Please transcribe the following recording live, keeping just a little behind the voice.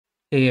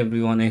Hey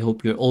everyone, I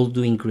hope you're all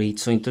doing great.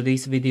 So in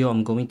today's video,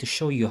 I'm going to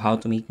show you how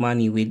to make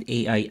money with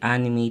AI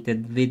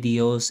animated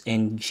videos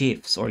and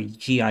GIFs or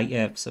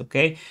GIFs,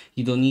 okay?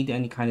 You don't need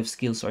any kind of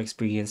skills or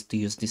experience to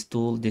use this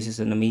tool. This is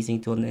an amazing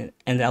tool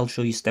and I'll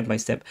show you step by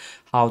step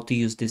how to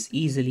use this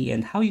easily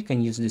and how you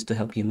can use this to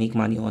help you make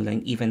money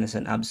online even as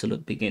an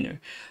absolute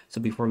beginner.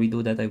 So before we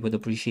do that, I would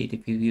appreciate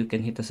if you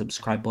can hit the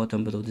subscribe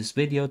button below this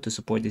video to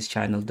support this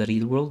channel, The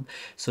Real World.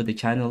 So the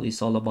channel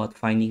is all about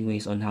finding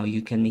ways on how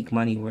you can make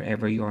money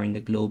wherever you are in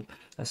the globe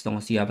as long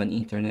as you have an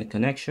internet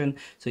connection.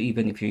 So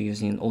even if you're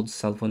using an old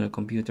cell phone or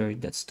computer,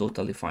 that's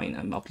totally fine.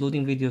 I'm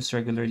uploading videos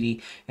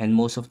regularly and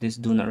most of this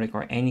do not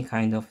require any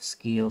kind of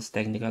skills,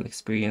 technical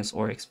experience,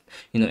 or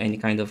any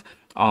kind of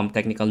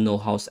technical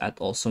know-hows at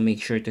all. So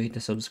make sure to hit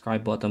the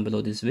subscribe button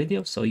below this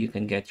video so you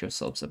can get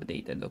yourselves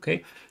updated.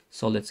 Okay,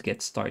 so let's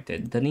get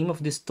started. The name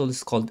of this tool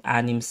is called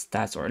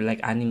AnimStats, or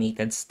like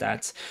animated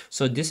stats.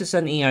 So this is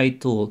an AI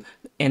tool,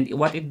 and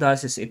what it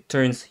does is it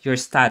turns your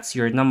stats,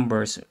 your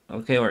numbers,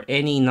 okay, or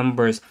any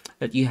numbers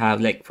that you have,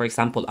 like for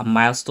example a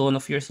milestone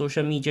of your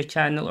social media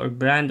channel or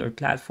brand or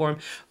platform,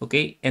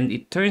 okay, and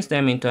it turns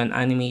them into an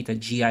animated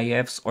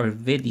GIFs or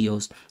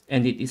videos,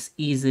 and it is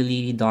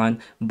easily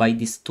done by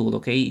this tool.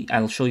 Okay,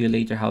 I'll show you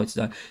later how it's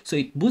done. So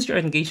it boosts your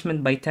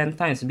engagement by 10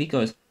 times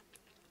because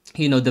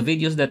the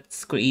videos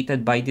that's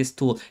created by this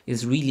tool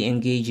is really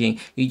engaging.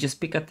 You just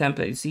pick a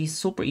template. It's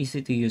super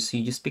easy to use.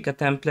 You just pick a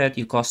template,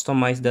 you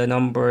customize the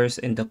numbers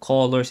and the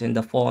colors and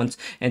the fonts,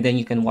 and then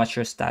you can watch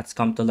your stats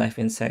come to life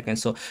in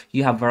seconds. So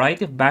you have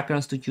variety of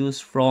backgrounds to choose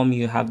from.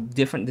 You have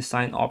different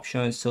design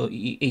options, so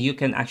you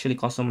can actually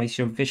customize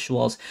your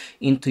visuals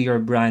into your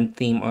brand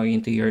theme or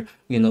into your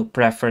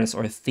preference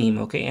or theme.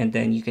 Okay, and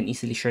then you can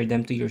easily share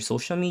them to your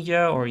social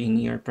media or in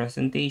your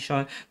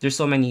presentation. There's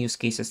so many use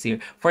cases here.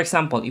 For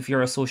example, if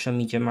you're a social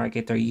media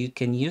marketer, you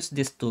can use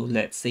this tool,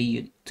 let's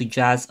say, to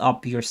jazz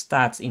up your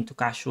stats into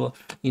casual,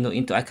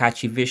 into a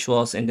catchy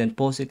visuals, and then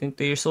post it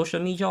into your social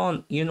media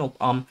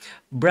on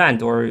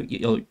brand or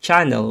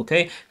channel.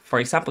 Okay, for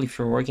example, if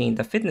you're working in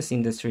the fitness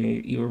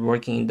industry, you're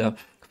working in the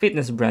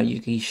fitness brand,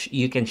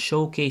 you can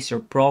showcase your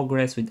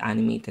progress with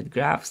animated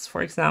graphs.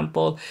 For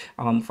example,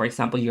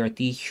 you're a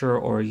teacher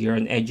or you're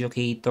an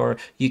educator,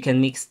 you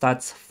can make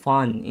stats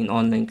fun in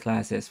online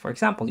classes. For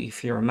example,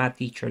 if you're a math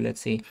teacher,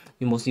 let's say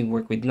you mostly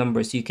work with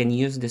numbers, you can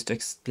use this to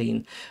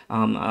explain,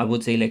 I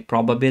would say, like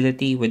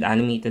probability with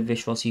animated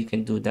visuals. You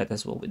can do that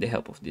as well with the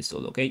help of this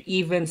tool. Okay,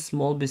 even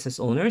small business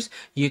owners,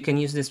 you can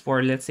use this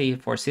for, let's say,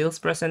 for sales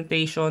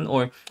presentation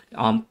or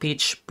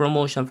pitch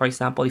promotion. For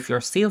example, if you're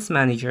a sales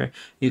manager,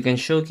 you can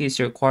showcase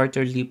your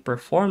quarterly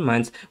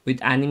performance with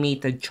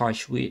animated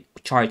charts,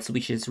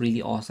 which is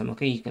really awesome.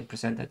 Okay, you can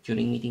present that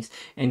during meetings,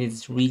 and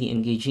it's really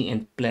engaging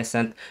and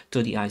pleasant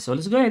to the eye. So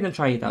let's go ahead and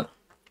try it out.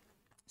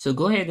 So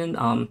go ahead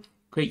and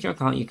create your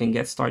account. You can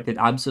get started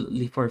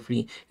absolutely for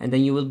free, and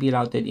then you will be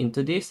routed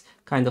into this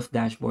kind of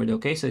dashboard.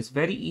 Okay, so it's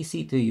very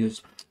easy to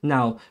use.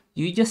 Now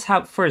you just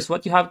have, first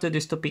what you have to do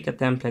is to pick a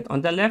template.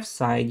 On the left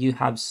side you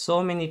have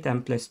so many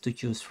templates to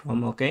choose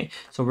from. Okay,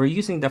 so we're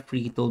using the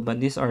free tool, but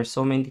these are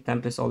so many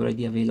templates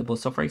already available.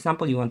 So for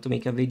example, you want to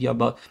make a video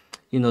about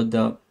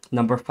the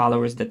number of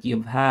followers that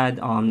you've had,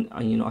 a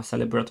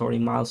celebratory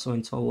milestone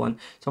and so on.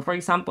 So for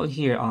example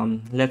here,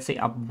 let's say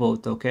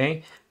upvote.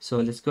 Okay, so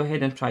let's go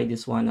ahead and try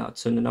this one out.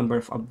 So the number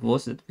of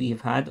upvotes that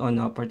we've had on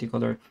a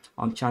particular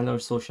channel or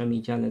social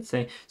media, let's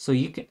say. So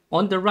you can,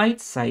 on the right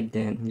side,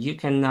 then you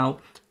can now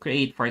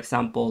create, for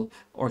example,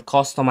 or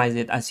customize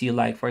it as you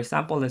like. For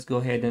example, let's go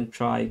ahead and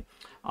try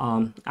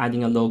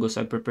adding a logo.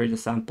 So I prepared a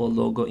sample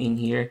logo in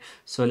here.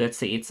 So let's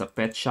say it's a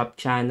pet shop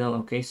channel.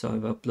 Okay, so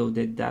I've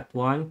uploaded that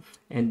one,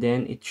 and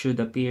then it should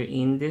appear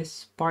in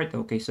this part.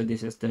 Okay, so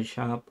this is the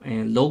shop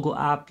and logo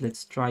app.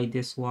 Let's try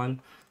this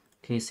one.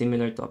 Okay,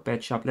 similar to a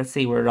pet shop. Let's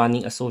say we're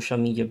running a social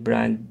media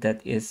brand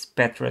that is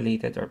pet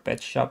related or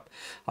pet shop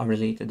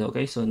related.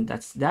 Okay, so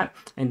that's that.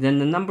 And then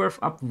the number of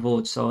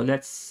upvotes. So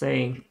let's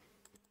say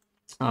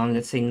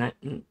let's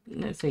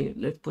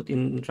put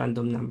in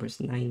random numbers,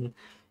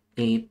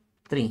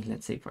 983.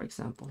 Let's say, for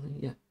example,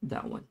 yeah,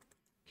 that one.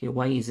 Okay,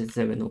 why is it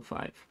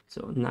 705?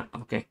 So not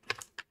okay.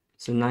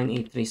 So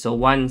 983. So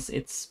once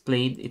it's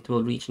played, it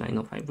will reach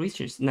 905,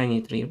 which is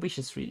 983, which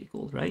is really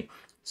cool, right?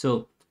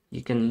 So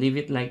you can leave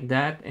it like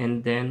that,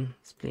 and then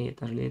let's play it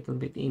a little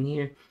bit in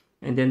here.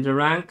 And then the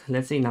rank,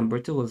 let's say number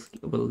 2,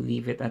 we'll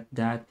leave it at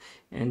that.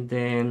 And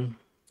then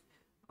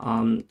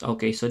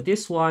okay, so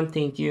this one,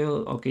 thank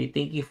you. Okay,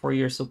 thank you for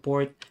your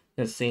support.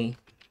 Let's say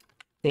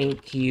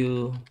thank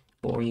you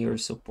for your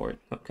support.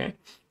 Okay,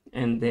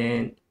 and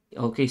then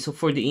okay, so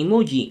for the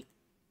emoji,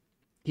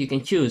 you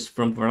can choose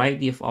from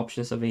variety of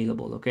options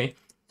available. Okay,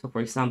 so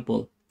for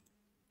example,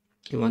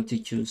 you want to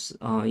choose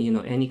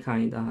any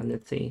kind,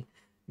 let's say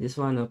this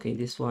one. Okay,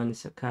 this one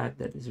is a cat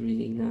that is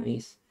really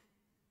nice,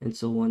 and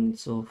so on and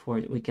so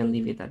forth. We can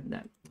leave it at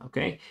that.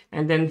 Okay,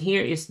 and then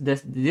here is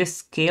this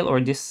scale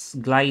or this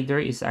glider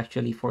is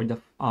actually for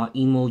the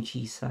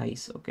emoji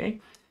size.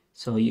 Okay,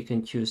 So you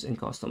can choose and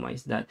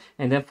customize that.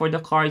 And then for the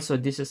card, so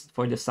this is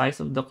for the size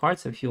of the card.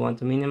 So if you want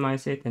to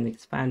minimize it and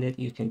expand it,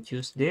 you can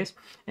choose this.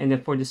 And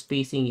then for the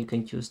spacing, you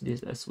can choose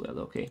this as well.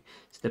 Okay,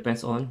 it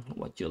depends on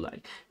what you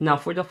like. Now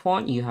for the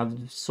font, you have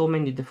so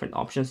many different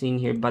options in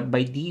here, but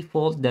by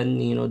default, then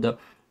you know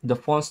the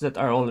fonts that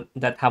are all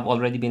that have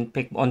already been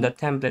picked on the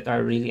template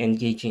are really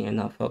engaging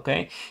enough.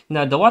 Okay,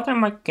 now the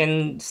watermark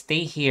can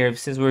stay here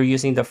since we're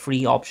using the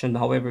free option.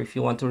 However, if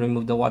you want to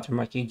remove the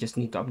watermark, you just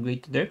need to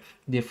upgrade to their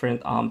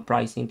different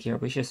pricing tier,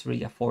 which is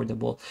really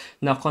affordable.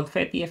 Now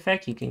confetti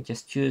effect, you can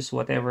just choose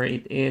whatever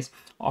it is,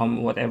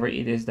 whatever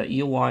it is that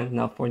you want.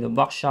 Now for the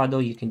box shadow,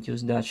 you can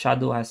choose the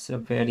shadow has a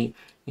very,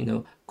 you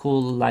know,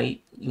 cool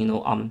light, you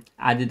know,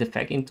 added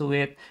effect into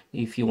it.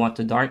 If you want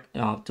to dark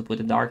to put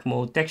a dark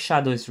mode, text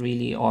shadow is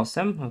really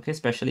awesome. Okay,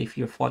 especially if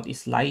your font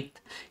is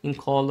light in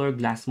color,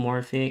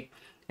 glassmorphic,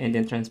 and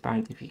then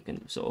transparent if you can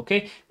do so.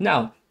 Okay,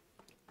 now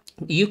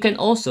you can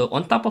also,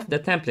 on top of the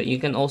template, you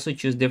can also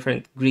choose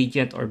different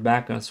gradient or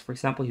backgrounds. For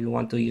example, you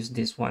want to use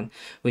this one,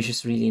 which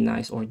is really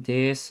nice, or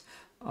this.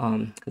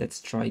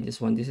 Let's try this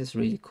one. This is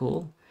really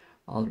cool.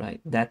 All right,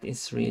 that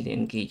is really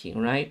engaging,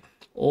 right?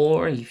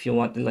 Or if you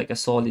want like a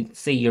solid,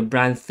 say your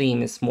brand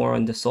theme is more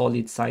on the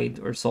solid side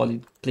or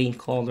solid plain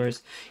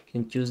colors, you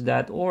can choose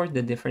that. Or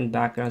the different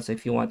backgrounds,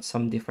 if you want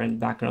some different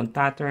background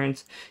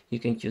patterns, you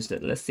can choose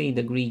that. Let's say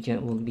the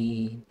gradient will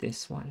be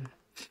this one.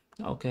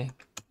 Okay,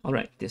 all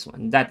right, this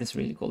one, that is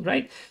really cool,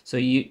 right? So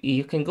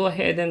you can go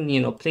ahead and,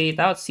 you know, play it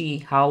out, see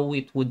how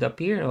it would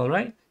appear. All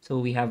right, so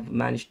we have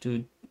managed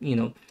to, you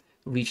know,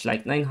 reach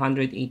like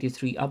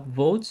 983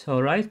 upvotes.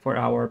 All right, for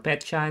our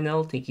pet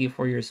channel. Thank you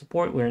for your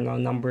support. We're now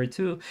number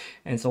 2,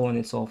 and so on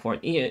and so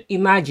forth.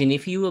 Imagine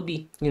if you will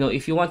be, you know,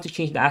 if you want to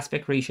change the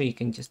aspect ratio, you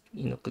can just,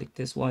 you know, click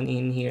this one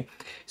in here.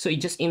 So you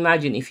just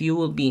imagine if you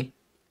will be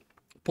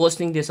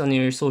posting this on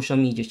your social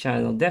media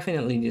channel.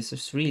 Definitely this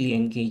is really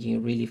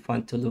engaging, really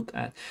fun to look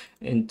at,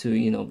 and to,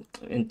 you know,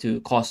 and to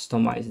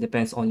customize.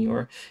 Depends on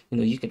your, you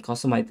know, you can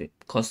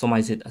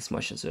customize it as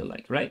much as you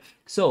like, right?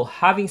 So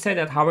having said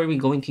that, how are we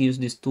going to use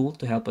this tool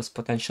to help us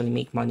potentially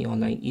make money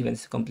online, even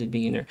as a complete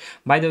beginner?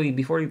 By the way,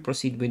 before we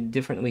proceed with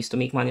different ways to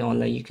make money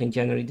online, you can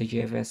generate the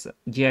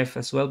GIF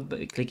as well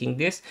by clicking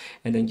this,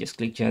 and then just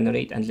click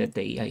generate and let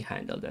the AI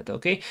handle that.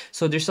 Okay,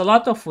 so there's a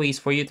lot of ways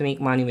for you to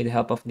make money with the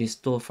help of this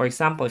tool. For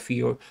example, if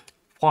you're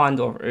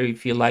fond or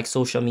if you like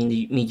social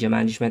media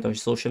management or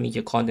social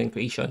media content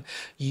creation,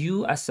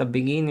 you as a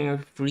beginner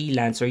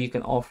freelancer, you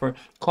can offer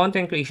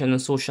content creation on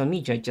social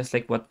media just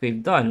like what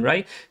we've done,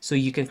 right? So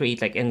you can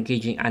create like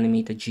engaging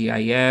animated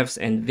GIFs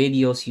and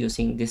videos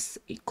using this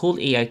cool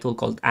AI tool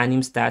called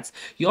AnimStats.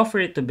 You offer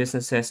it to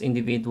businesses,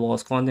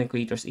 individuals, content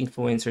creators,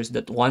 influencers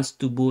that wants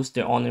to boost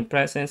their online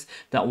presence,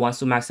 that wants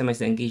to maximize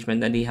the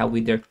engagement that they have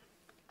with their,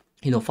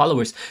 you know,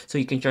 followers. So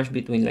you can charge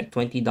between like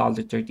 $20,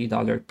 $30,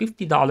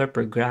 $50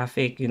 per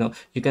graphic. You know,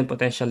 you can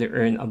potentially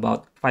earn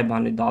about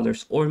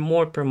 $500 or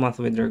more per month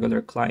with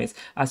regular clients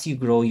as you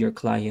grow your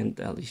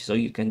clientele. So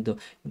you can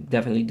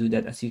definitely do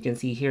that. As you can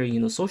see here, you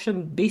know,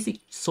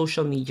 basic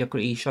social media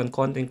creation,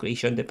 content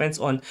creation depends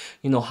on,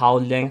 you know, how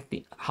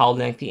lengthy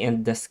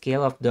and the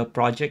scale of the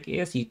project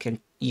is. You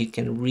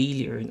can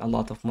really earn a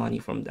lot of money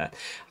from that.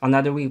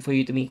 Another way for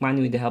you to make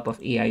money with the help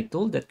of AI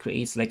tool that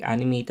creates like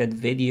animated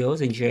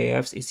videos and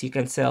GIFs is you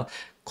can sell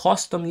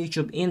custom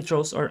YouTube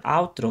intros or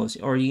outros,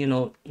 or, you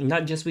know,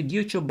 not just with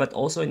YouTube but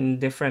also in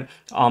different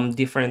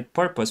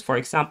purpose. For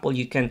example,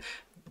 you can,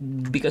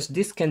 because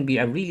this can be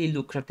a really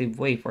lucrative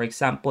way. For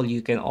example,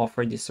 you can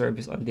offer this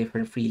service on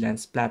different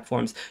freelance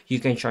platforms. You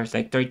can charge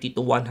like $30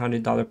 to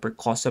 $100 per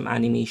custom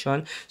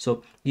animation.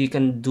 So you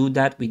can do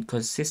that with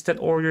consistent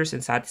orders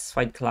and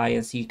satisfied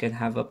clients. You can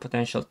have a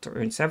potential to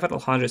earn several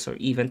hundreds or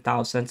even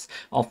thousands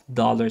of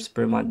dollars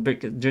per month,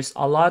 because there's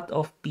a lot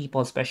of people,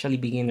 especially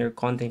beginner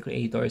content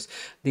creators,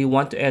 they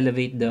want to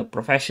elevate the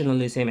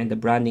professionalism and the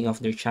branding of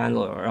their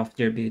channel or of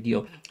their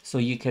video. So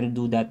you can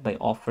do that by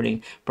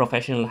offering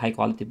professional high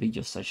quality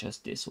videos such as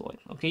this one.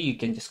 Okay, you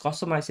can just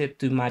customize it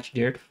to match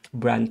their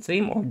brand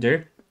theme or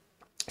their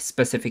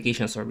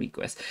specifications or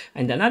requests.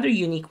 And another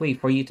unique way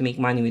for you to make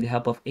money with the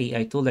help of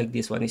AI tool like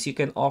this one is you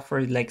can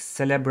offer like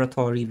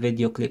celebratory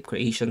video clip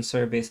creation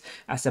service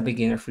as a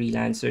beginner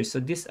freelancer.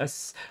 So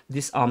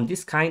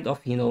this kind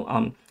of, you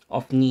know,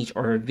 of niche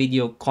or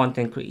video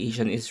content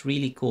creation is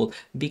really cool,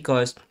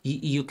 because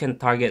you can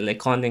target like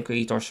content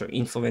creators or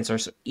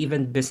influencers,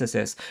 even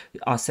businesses,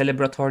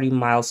 celebratory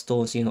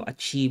milestones, you know,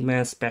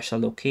 achievements,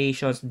 special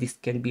occasions. This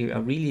can be a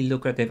really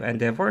lucrative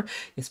endeavor,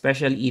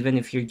 especially even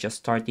if you're just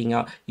starting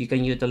out. You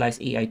can utilize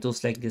AI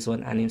tools like this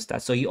one,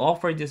 AnimStats. So you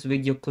offer this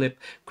video clip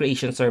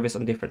creation service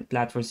on different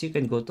platforms. You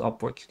can go to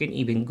Upwork. You can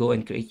even go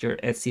and create your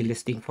Etsy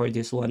listing for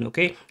this one.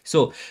 Okay,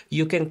 so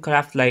you can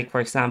craft like,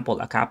 for example,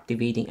 a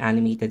captivating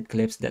animated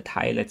clips that that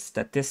highlights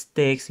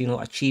statistics, you know,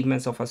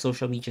 achievements of a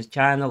social media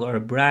channel or a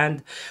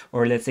brand,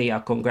 or let's say a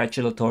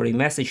congratulatory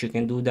message. You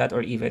can do that,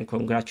 or even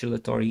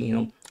congratulatory, you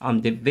know,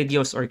 the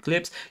videos or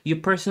clips. You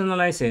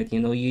personalize it. You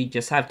know, you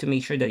just have to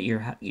make sure that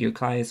your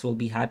clients will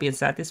be happy and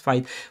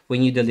satisfied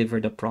when you deliver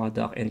the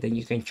product, and then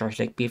you can charge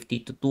like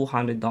 $50 to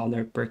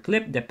 $200 per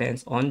clip,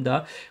 depends on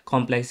the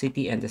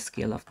complexity and the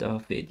scale of the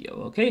video.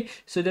 Okay,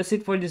 so that's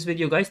it for this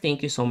video, guys.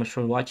 Thank you so much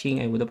for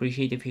watching. I would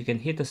appreciate if you can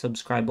hit the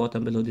subscribe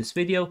button below this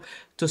video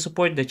to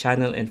support the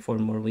channel and for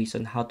more ways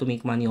on how to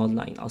make money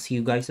online. I'll see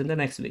you guys in the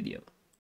next video.